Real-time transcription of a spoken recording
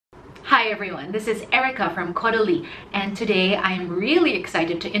Hi everyone, this is Erica from Caudalie, and today I am really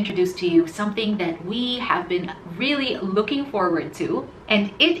excited to introduce to you something that we have been really looking forward to,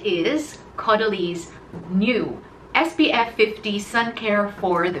 and it is Caudalie's new SPF50 sun care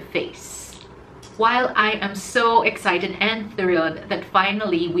for the face. While I am so excited and thrilled that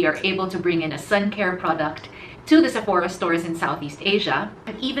finally we are able to bring in a sun care product to the Sephora stores in Southeast Asia,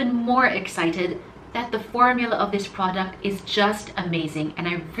 I'm even more excited that the formula of this product is just amazing, and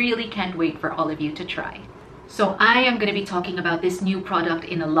I really can't wait for all of you to try. So I am going to be talking about this new product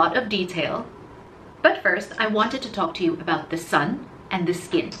in a lot of detail, but first I wanted to talk to you about the sun and the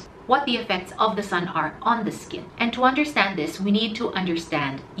skin, what the effects of the sun are on the skin. And to understand this, we need to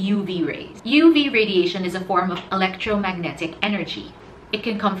understand UV rays. UV radiation is a form of electromagnetic energy. It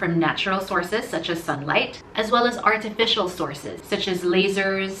can come from natural sources such as sunlight, as well as artificial sources such as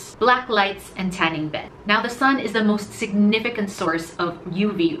lasers, black lights, and tanning bed. Now, the sun is the most significant source of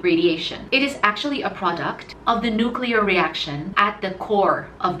UV radiation. It is actually a product of the nuclear reaction at the core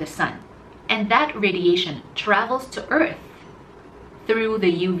of the sun. And that radiation travels to Earth through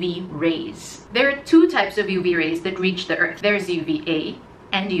the UV rays. There are two types of UV rays that reach the Earth. There's UVA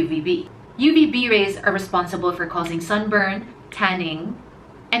and UVB. UVB rays are responsible for causing sunburn, tanning,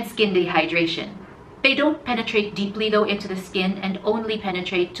 and skin dehydration. They don't penetrate deeply though into the skin and only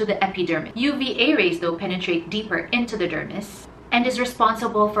penetrate to the epidermis. UVA rays though penetrate deeper into the dermis and is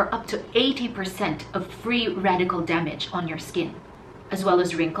responsible for up to 80% of free radical damage on your skin, as well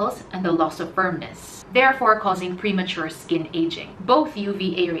as wrinkles and the loss of firmness, therefore causing premature skin aging. Both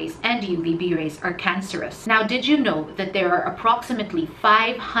UVA rays and UVB rays are cancerous. Now, did you know that there are approximately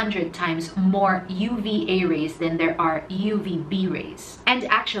 500 times more UVA rays than there are UVB rays? And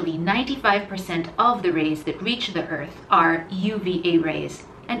actually, 95% of the rays that reach the Earth are UVA rays,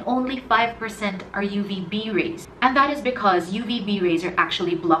 and only 5% are UVB rays. And that is because UVB rays are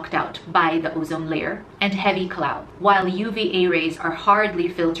actually blocked out by the ozone layer and heavy cloud, while UVA rays are hardly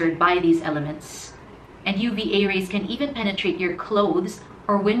filtered by these elements. And UVA rays can even penetrate your clothes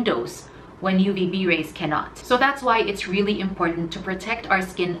or windows when UVB rays cannot. So that's why it's really important to protect our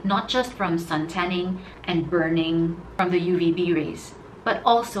skin not just from sun tanning and burning from the UVB rays, but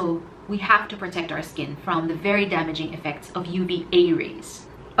also we have to protect our skin from the very damaging effects of UVA rays.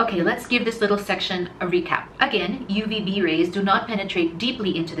 Okay, let's give this little section a recap. Again, UVB rays do not penetrate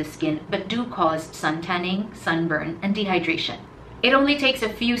deeply into the skin, but do cause sun tanning, sunburn, and dehydration. It only takes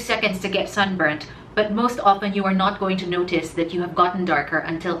a few seconds to get sunburnt, but most often you are not going to notice that you have gotten darker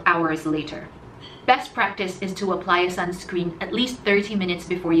until hours later. Best practice is to apply a sunscreen at least 30 minutes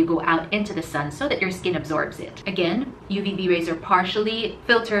before you go out into the sun so that your skin absorbs it. Again, UVB rays are partially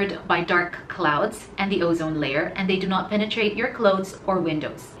filtered by dark clouds and the ozone layer, and they do not penetrate your clothes or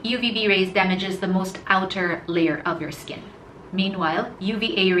windows. UVB rays damages the most outer layer of your skin. Meanwhile,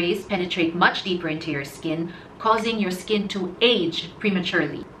 UVA rays penetrate much deeper into your skin, causing your skin to age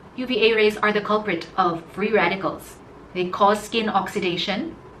prematurely. UVA rays are the culprit of free radicals. They cause skin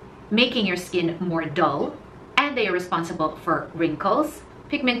oxidation, making your skin more dull, and they are responsible for wrinkles,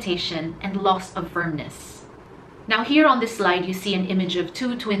 pigmentation, and loss of firmness. Now here on this slide, you see an image of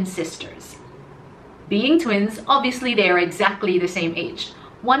two twin sisters. Being twins, obviously they are exactly the same age.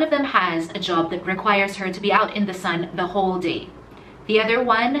 One of them has a job that requires her to be out in the sun the whole day. The other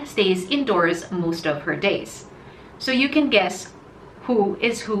one stays indoors most of her days. So you can guess who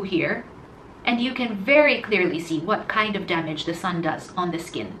is who here, and you can very clearly see what kind of damage the sun does on the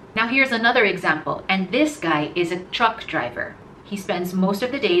skin. Now here's another example, and this guy is a truck driver. He spends most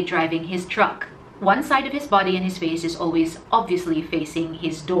of the day driving his truck. One side of his body and his face is always obviously facing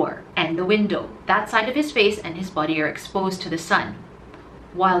his door and the window. That side of his face and his body are exposed to the sun,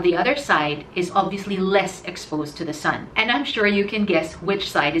 while the other side is obviously less exposed to the sun. And I'm sure you can guess which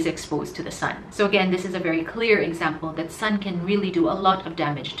side is exposed to the sun. So again, this is a very clear example that sun can really do a lot of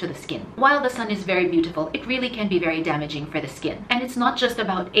damage to the skin. While the sun is very beautiful, it really can be very damaging for the skin. And it's not just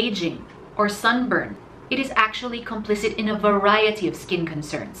about aging or sunburn. It is actually complicit in a variety of skin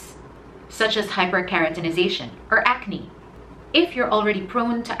concerns, such as hyperkeratinization or acne. If you're already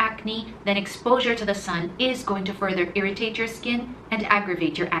prone to acne, then exposure to the sun is going to further irritate your skin and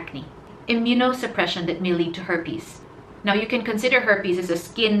aggravate your acne. Immunosuppression that may lead to herpes. Now you can consider herpes as a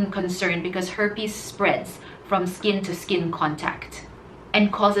skin concern because herpes spreads from skin to skin contact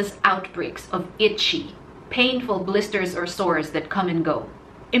and causes outbreaks of itchy, painful blisters or sores that come and go.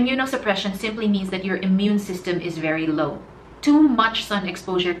 Immunosuppression simply means that your immune system is very low. Too much sun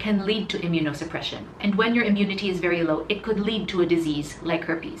exposure can lead to immunosuppression, and when your immunity is very low, it could lead to a disease like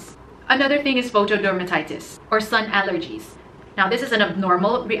herpes. Another thing is photodermatitis or sun allergies. Now this is an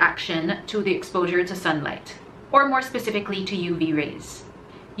abnormal reaction to the exposure to sunlight, or more specifically to UV rays.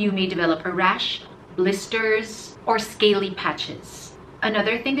 You may develop a rash, blisters, or scaly patches.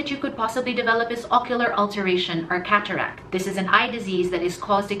 Another thing that you could possibly develop is ocular alteration or cataract. This is an eye disease that is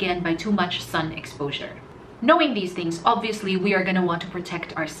caused again by too much sun exposure. Knowing these things, obviously we are going to want to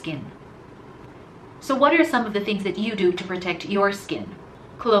protect our skin. So what are some of the things that you do to protect your skin?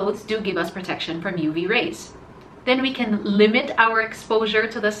 Clothes do give us protection from UV rays. Then we can limit our exposure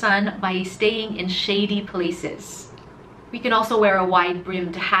to the sun by staying in shady places. We can also wear a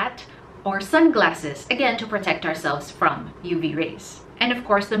wide-brimmed hat or sunglasses, again to protect ourselves from UV rays. And of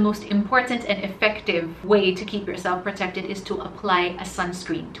course, the most important and effective way to keep yourself protected is to apply a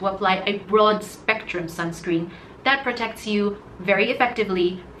sunscreen, to apply a broad spectrum sunscreen that protects you very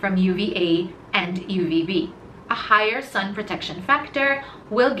effectively from UVA and UVB. A higher sun protection factor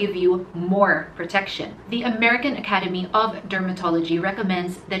will give you more protection. The American Academy of Dermatology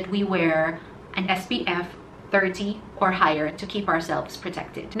recommends that we wear an SPF 30 or higher to keep ourselves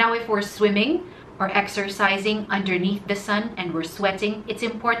protected. Now, if we're swimming or exercising underneath the sun and we're sweating, it's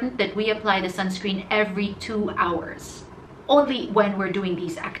important that we apply the sunscreen every 2 hours. Only when we're doing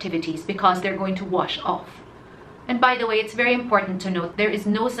these activities, because they're going to wash off. And by the way, it's very important to note there is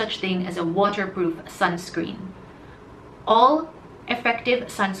no such thing as a waterproof sunscreen. All effective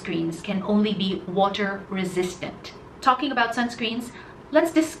sunscreens can only be water resistant. Talking about sunscreens,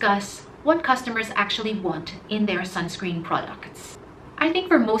 let's discuss what customers actually want in their sunscreen products. I think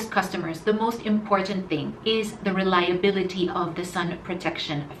for most customers, the most important thing is the reliability of the sun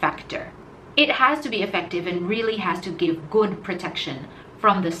protection factor. It has to be effective and really has to give good protection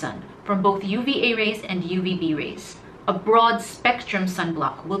from the sun, from both UVA rays and UVB rays. A broad spectrum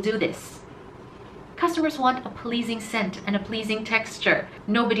sunblock will do this. Customers want a pleasing scent and a pleasing texture.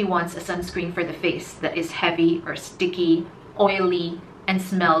 Nobody wants a sunscreen for the face that is heavy or sticky, oily, and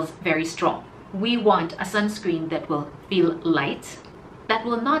smells very strong. We want a sunscreen that will feel light, that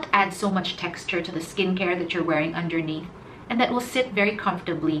will not add so much texture to the skincare that you're wearing underneath, and that will sit very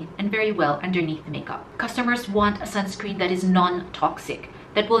comfortably and very well underneath the makeup. Customers want a sunscreen that is non-toxic,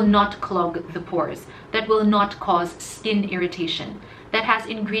 that will not clog the pores, that will not cause skin irritation, that has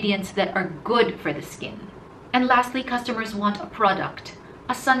ingredients that are good for the skin. And lastly, customers want a product,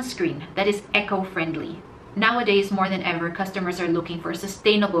 a sunscreen that is eco-friendly. Nowadays, more than ever, customers are looking for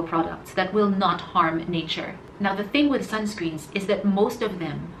sustainable products that will not harm nature. Now, the thing with sunscreens is that most of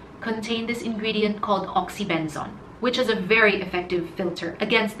them contain this ingredient called oxybenzone, which is a very effective filter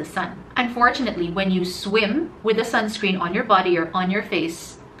against the sun. Unfortunately, when you swim with a sunscreen on your body or on your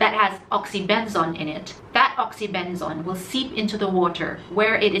face that has oxybenzone in it, that oxybenzone will seep into the water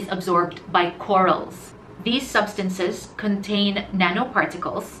where it is absorbed by corals. These substances contain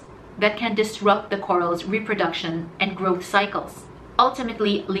nanoparticles that can disrupt the coral's reproduction and growth cycles,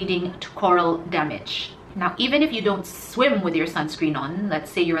 ultimately leading to coral damage. Now, even if you don't swim with your sunscreen on, let's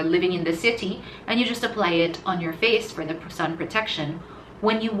say you're living in the city and you just apply it on your face for the sun protection,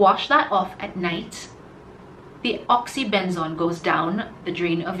 when you wash that off at night, the oxybenzone goes down the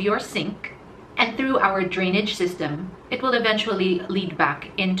drain of your sink, and through our drainage system, it will eventually lead back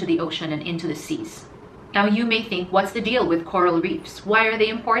into the ocean and into the seas. Now, you may think, what's the deal with coral reefs? Why are they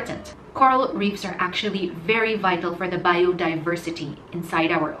important? Coral reefs are actually very vital for the biodiversity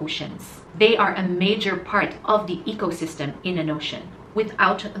inside our oceans. They are a major part of the ecosystem in an ocean.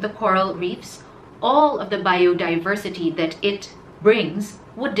 Without the coral reefs, all of the biodiversity that it brings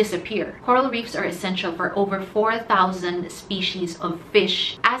would disappear. Coral reefs are essential for over 4,000 species of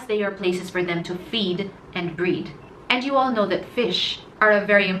fish, as they are places for them to feed and breed. And you all know that fish are a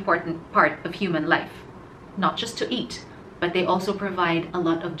very important part of human life, not just to eat, but they also provide a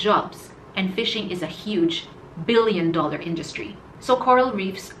lot of jobs. And fishing is a huge billion-dollar industry. So coral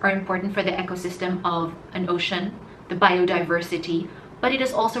reefs are important for the ecosystem of an ocean, the biodiversity, but it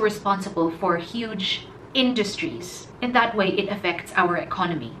is also responsible for huge industries. In that way, it affects our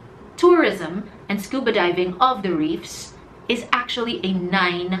economy. Tourism and scuba diving of the reefs is actually a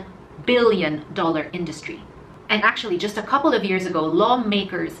 $9 billion industry. And actually, just a couple of years ago,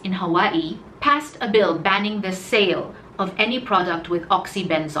 lawmakers in Hawaii passed a bill banning the sale of any product with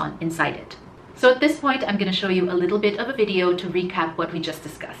oxybenzone inside it. So at this point, I'm going to show you a little bit of a video to recap what we just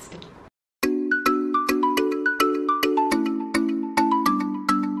discussed.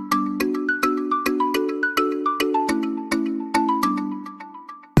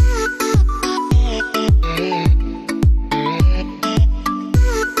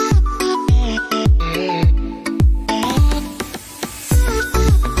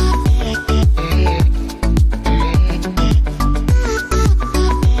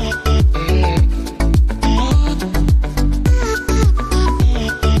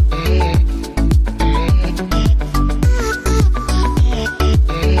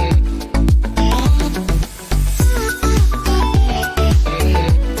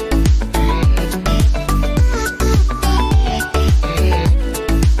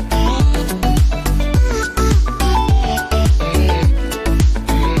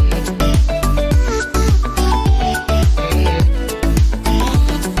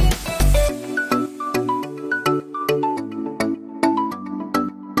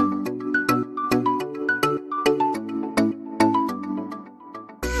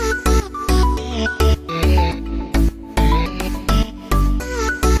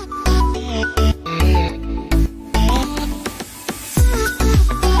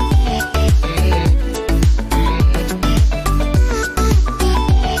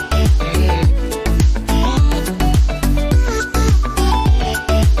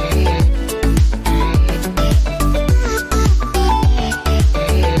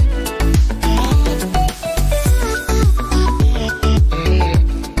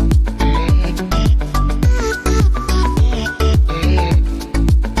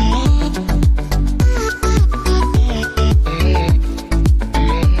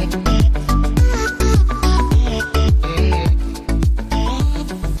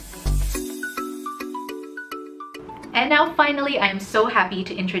 And now finally, I am so happy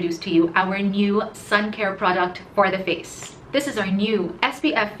to introduce to you our new sun care product for the face. This is our new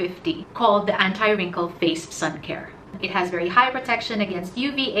SPF 50 called the Anti-Wrinkle Face Sun Care. It has very high protection against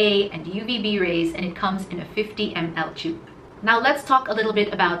UVA and UVB rays, and it comes in a 50 ml tube. Now let's talk a little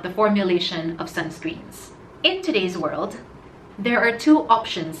bit about the formulation of sunscreens. In today's world, there are two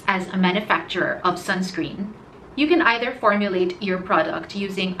options as a manufacturer of sunscreen. You can either formulate your product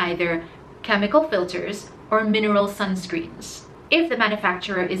using either chemical filters or mineral sunscreens. If the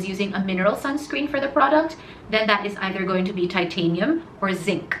manufacturer is using a mineral sunscreen for the product, then that is either going to be titanium or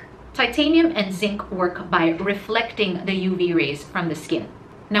zinc. Titanium and zinc work by reflecting the UV rays from the skin.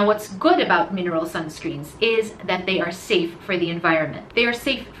 Now, what's good about mineral sunscreens is that they are safe for the environment. They are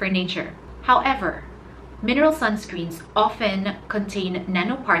safe for nature. However, mineral sunscreens often contain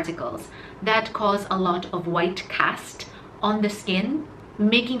nanoparticles that cause a lot of white cast on the skin,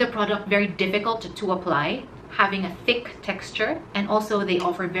 making the product very difficult to apply, having a thick texture, and also they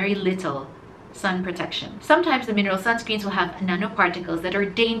offer very little sun protection. Sometimes the mineral sunscreens will have nanoparticles that are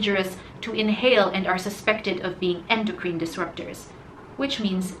dangerous to inhale and are suspected of being endocrine disruptors, which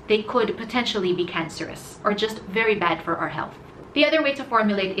means they could potentially be cancerous or just very bad for our health. The other way to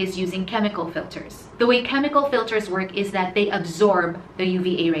formulate is using chemical filters. The way chemical filters work is that they absorb the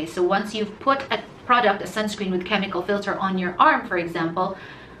UVA rays. So once you've put a product, a sunscreen with chemical filter on your arm, for example,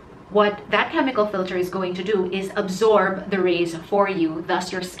 what that chemical filter is going to do is absorb the rays for you,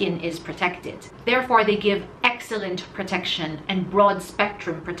 thus your skin is protected. Therefore, they give excellent protection and broad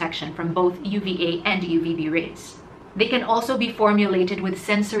spectrum protection from both UVA and UVB rays. They can also be formulated with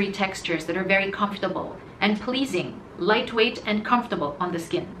sensory textures that are very comfortable and pleasing, lightweight and comfortable on the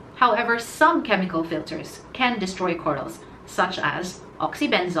skin. However, some chemical filters can destroy corals, such as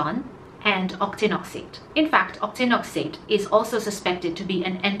oxybenzone and octinoxate. In fact, octinoxate is also suspected to be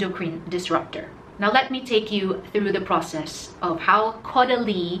an endocrine disruptor. Now let me take you through the process of how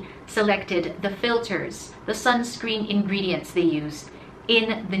Caudalie selected the filters, the sunscreen ingredients they use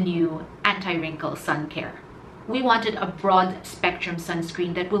in the new Anti-Wrinkle Sun Care. We wanted a broad spectrum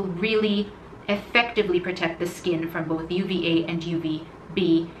sunscreen that will really effectively protect the skin from both UVA and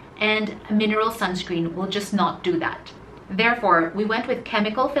UVB, and a mineral sunscreen will just not do that. Therefore, we went with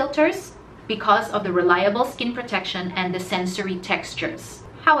chemical filters because of the reliable skin protection and the sensory textures.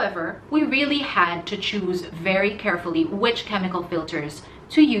 However, we really had to choose very carefully which chemical filters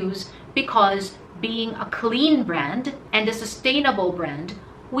to use because, being a clean brand and a sustainable brand,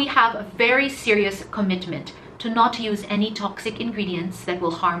 we have a very serious commitment to not use any toxic ingredients that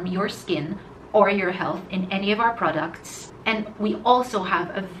will harm your skin or your health in any of our products. And we also have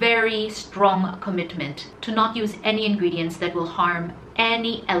a very strong commitment to not use any ingredients that will harm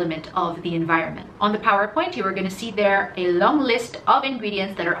any element of the environment. On the PowerPoint, you are going to see there a long list of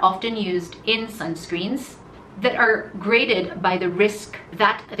ingredients that are often used in sunscreens that are graded by the risk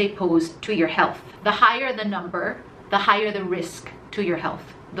that they pose to your health. The higher the number, the higher the risk to your health.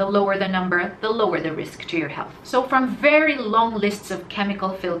 The lower the number, the lower the risk to your health. So from very long lists of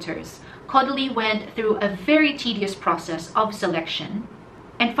chemical filters, Caudalie went through a very tedious process of selection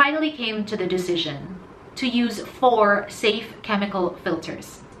and finally came to the decision to use 4 safe chemical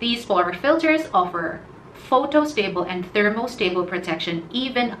filters. These 4 filters offer photostable and thermostable protection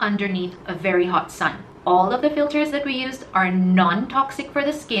even underneath a very hot sun. All of the filters that we used are non-toxic for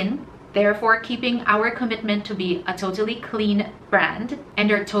the skin, therefore keeping our commitment to be a totally clean brand,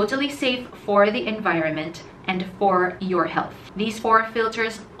 and are totally safe for the environment and for your health. These 4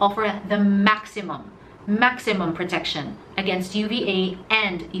 filters offer the maximum protection against UVA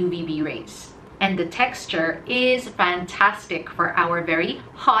and UVB rays. And the texture is fantastic for our very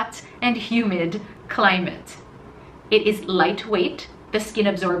hot and humid climate. It is lightweight, the skin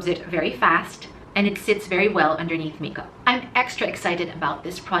absorbs it very fast, and it sits very well underneath makeup. I'm extra excited about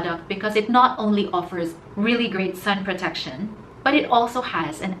this product because it not only offers really great sun protection, but it also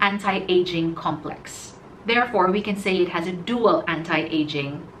has an anti-aging complex. Therefore, we can say it has a dual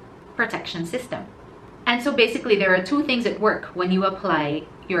anti-aging protection system. And so basically there are 2 things at work when you apply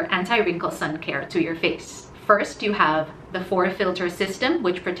your anti-wrinkle sun care to your face. First, you have the 4-filter system,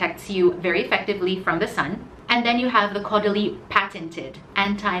 which protects you very effectively from the sun. And then you have the Caudalie patented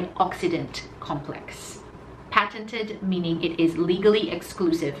antioxidant complex. Patented meaning it is legally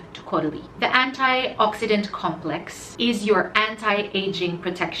exclusive to Caudalie. The antioxidant complex is your anti-aging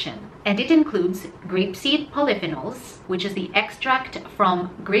protection, and it includes grapeseed polyphenols, which is the extract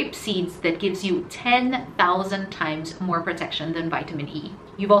from grape seeds that gives you 10,000 times more protection than vitamin E.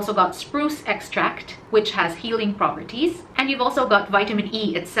 You've also got spruce extract, which has healing properties, and you've also got vitamin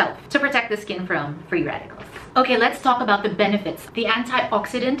E itself to protect the skin from free radicals. Okay, let's talk about the benefits. The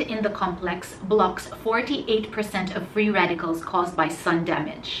antioxidant in the complex blocks 48% of free radicals caused by sun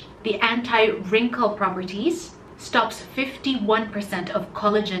damage. The anti-wrinkle properties stops 51% of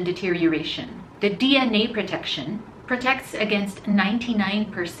collagen deterioration. The DNA protection protects against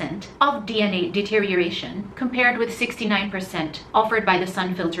 99% of DNA deterioration compared with 69% offered by the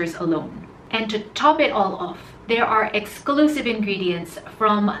sun filters alone. And to top it all off, there are exclusive ingredients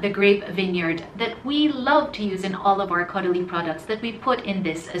from the grape vineyard that we love to use in all of our Caudalie products that we put in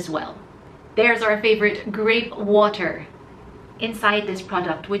this as well. There's our favorite grape water inside this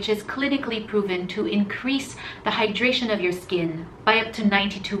product, which is clinically proven to increase the hydration of your skin by up to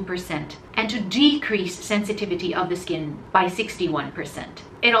 92% and to decrease sensitivity of the skin by 61%.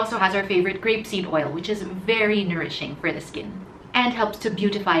 It also has our favorite grapeseed oil, which is very nourishing for the skin and helps to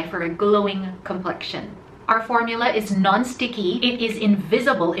beautify for a glowing complexion. Our formula is non-sticky, it is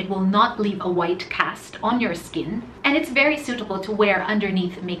invisible, it will not leave a white cast on your skin, and it's very suitable to wear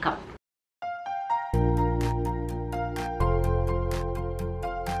underneath makeup.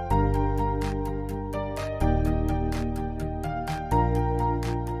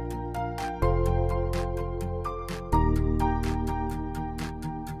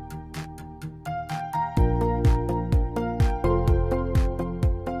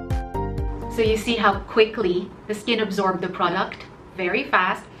 So you see how quickly the skin absorbed the product, very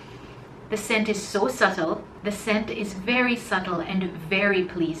fast. The scent is so subtle. The scent is very subtle and very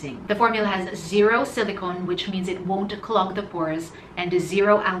pleasing. The formula has 0 silicone, which means it won't clog the pores, and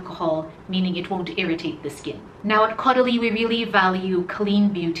 0 alcohol, meaning it won't irritate the skin. Now at Caudalie, we really value clean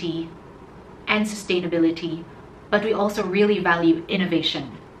beauty and sustainability, but we also really value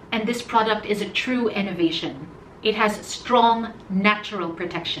innovation. And this product is a true innovation. It has strong natural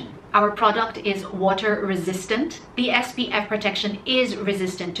protection. Our product is water resistant. The SPF protection is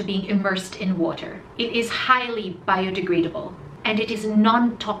resistant to being immersed in water. It is highly biodegradable and it is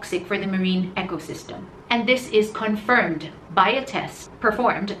non-toxic for the marine ecosystem. And this is confirmed by a test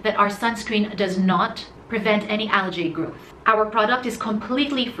performed that our sunscreen does not prevent any algae growth. Our product is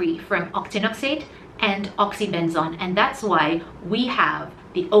completely free from octinoxate and oxybenzone, and that's why we have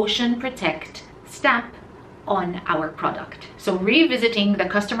the Ocean Protect stamp on our product. So revisiting the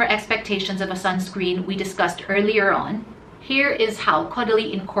customer expectations of a sunscreen we discussed earlier on, here is how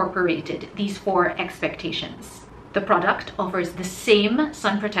Caudalie incorporated these 4 expectations. The product offers the same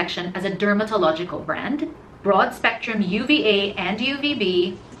sun protection as a dermatological brand, broad spectrum UVA and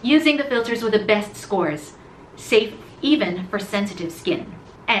UVB, using the filters with the best scores, safe even for sensitive skin,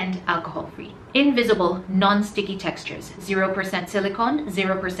 and alcohol-free. Invisible, non-sticky textures, 0% silicone,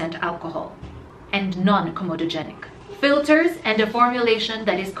 0% alcohol, and non-comedogenic. Filters and a formulation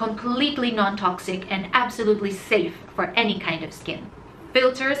that is completely non-toxic and absolutely safe for any kind of skin.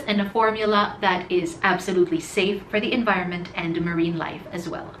 Filters and a formula that is absolutely safe for the environment and marine life as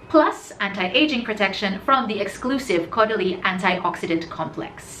well. Plus anti-aging protection from the exclusive Caudalie antioxidant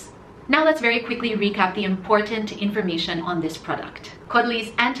complex. Now let's very quickly recap the important information on this product.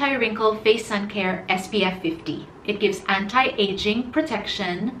 Caudalie's Anti-Wrinkle Face Suncare SPF50. It gives anti-aging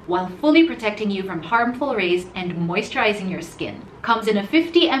protection while fully protecting you from harmful rays and moisturizing your skin. Comes in a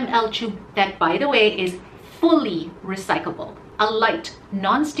 50 ml tube that, by the way, is fully recyclable. A light,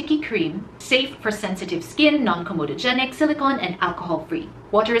 non-sticky cream, safe for sensitive skin, non-comedogenic, silicone, and alcohol-free.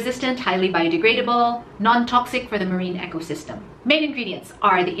 Water-resistant, highly biodegradable, non-toxic for the marine ecosystem. Main ingredients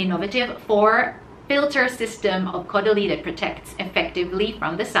are the innovative 4-filter system of Caudalie that protects effectively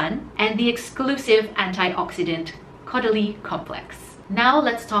from the sun, and the exclusive antioxidant Caudalie Complex. Now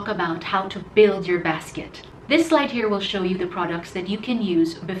let's talk about how to build your basket. This slide here will show you the products that you can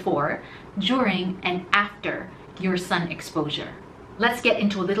use before, during, and after your sun exposure. Let's get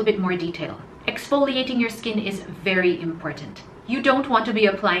into a little bit more detail. Exfoliating your skin is very important. You don't want to be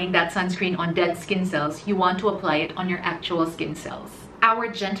applying that sunscreen on dead skin cells. You want to apply it on your actual skin cells. Our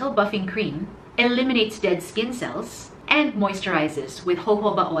gentle buffing cream eliminates dead skin cells and moisturizes with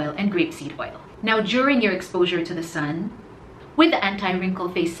jojoba oil and grapeseed oil. Now during your exposure to the sun, with the Anti-Wrinkle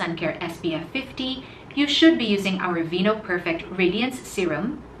Face Suncare SPF50, you should be using our Vino Perfect Radiance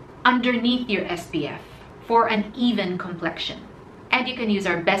Serum underneath your SPF for an even complexion. And you can use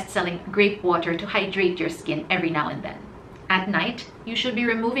our best-selling grape water to hydrate your skin every now and then. At night, you should be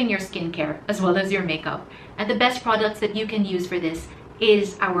removing your skincare as well as your makeup. And the best products that you can use for this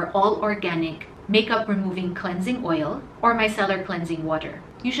is our all-organic, makeup removing cleansing oil or micellar cleansing water.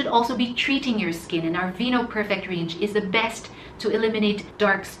 You should also be treating your skin, and our Vino Perfect range is the best to eliminate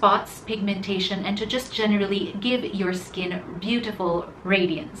dark spots, pigmentation, and to just generally give your skin beautiful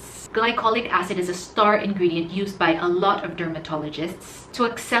radiance. Glycolic acid is a star ingredient used by a lot of dermatologists to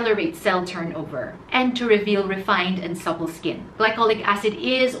accelerate cell turnover and to reveal refined and supple skin. Glycolic acid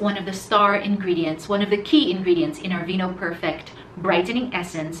is one of the star ingredients, one of the key ingredients in our Vino Perfect brightening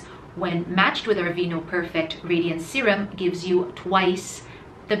essence. When matched with our Vino Perfect Radiance Serum, gives you twice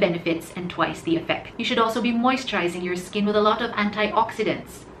the benefits and twice the effect. You should also be moisturizing your skin with a lot of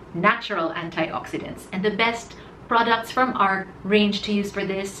antioxidants, natural antioxidants, and the best products from our range to use for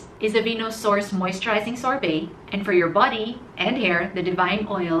this is the Vino Source Moisturizing Sorbet, and for your body and hair, the Divine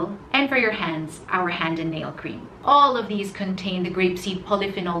Oil, and for your hands, our hand and nail cream. All of these contain the grapeseed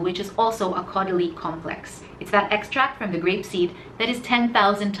polyphenol, which is also a Caudalie complex. It's that extract from the grapeseed that is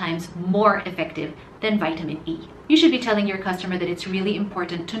 10,000 times more effective than vitamin E. You should be telling your customer that it's really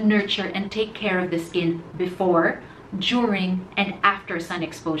important to nurture and take care of the skin before, during, and after sun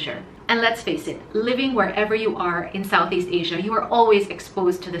exposure. And let's face it, living wherever you are in Southeast Asia, you are always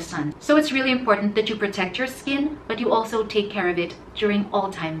exposed to the sun. So it's really important that you protect your skin, but you also take care of it during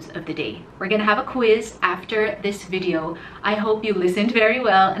all times of the day. We're gonna have a quiz after this video. I hope you listened very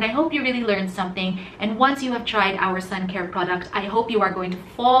well, and I hope you really learned something. And once you have tried our Suncare product, I hope you are going to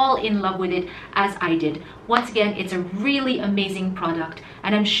fall in love with it as I did. Once again, it's a really amazing product,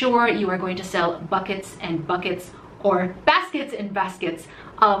 and I'm sure you are going to sell buckets and buckets or baskets and baskets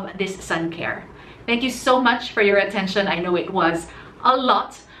of this Suncare. Thank you so much for your attention. I know it was a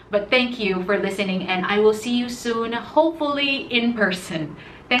lot, but thank you for listening, and I will see you soon, hopefully in person.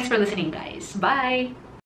 Thanks for listening, guys. Bye.